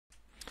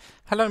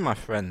Hello my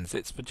friends,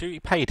 it's for Duty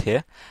Paid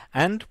here,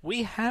 and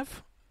we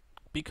have,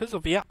 because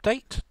of the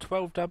update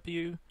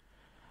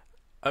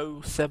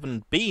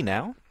 12W07B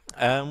now,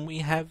 we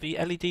have the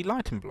LED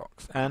lighting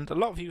blocks, and a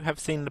lot of you have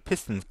seen the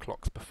pistons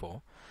clocks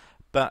before,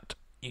 but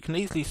you can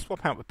easily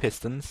swap out the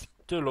pistons,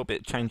 do a little bit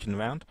of changing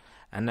around,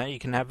 and now you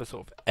can have a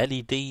sort of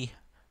LED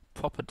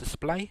proper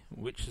display,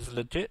 which is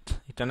legit.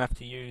 You don't have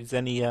to use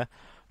any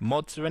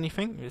mods or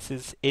anything. This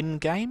is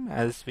in-game,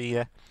 as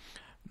the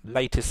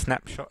latest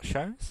snapshot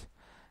shows.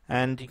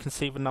 And you can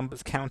see the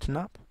numbers counting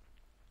up,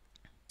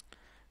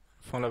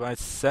 followed by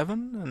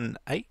 7 and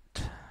 8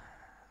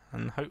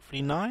 and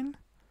hopefully 9,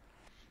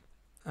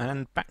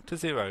 and back to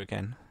 0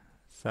 again.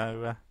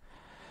 So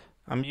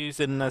I'm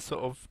using a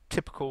sort of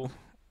typical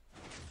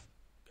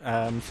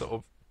sort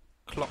of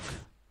clock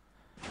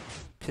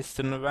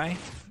piston array,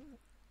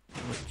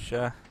 which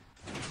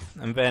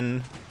and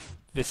then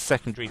this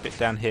secondary bit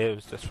down here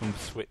is just from the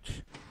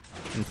switch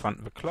in front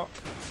of the clock.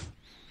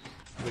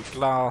 The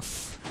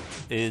glass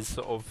is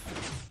sort of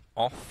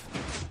off,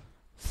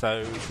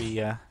 so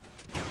the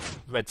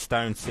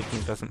redstone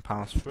signal doesn't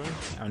pass through.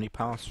 It only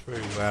pass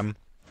through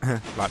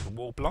like the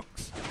wall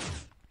blocks.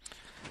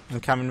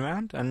 And coming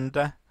around, and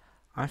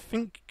I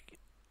think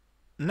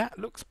that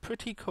looks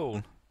pretty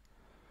cool.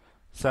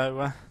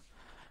 So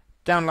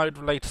download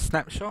the latest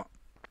snapshot.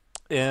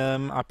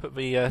 I put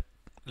the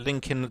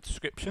link in the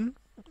description,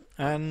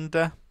 and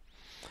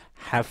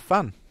have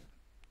fun.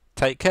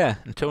 Take care.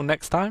 Until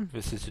next time,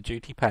 this is the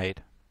Duty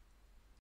Paid.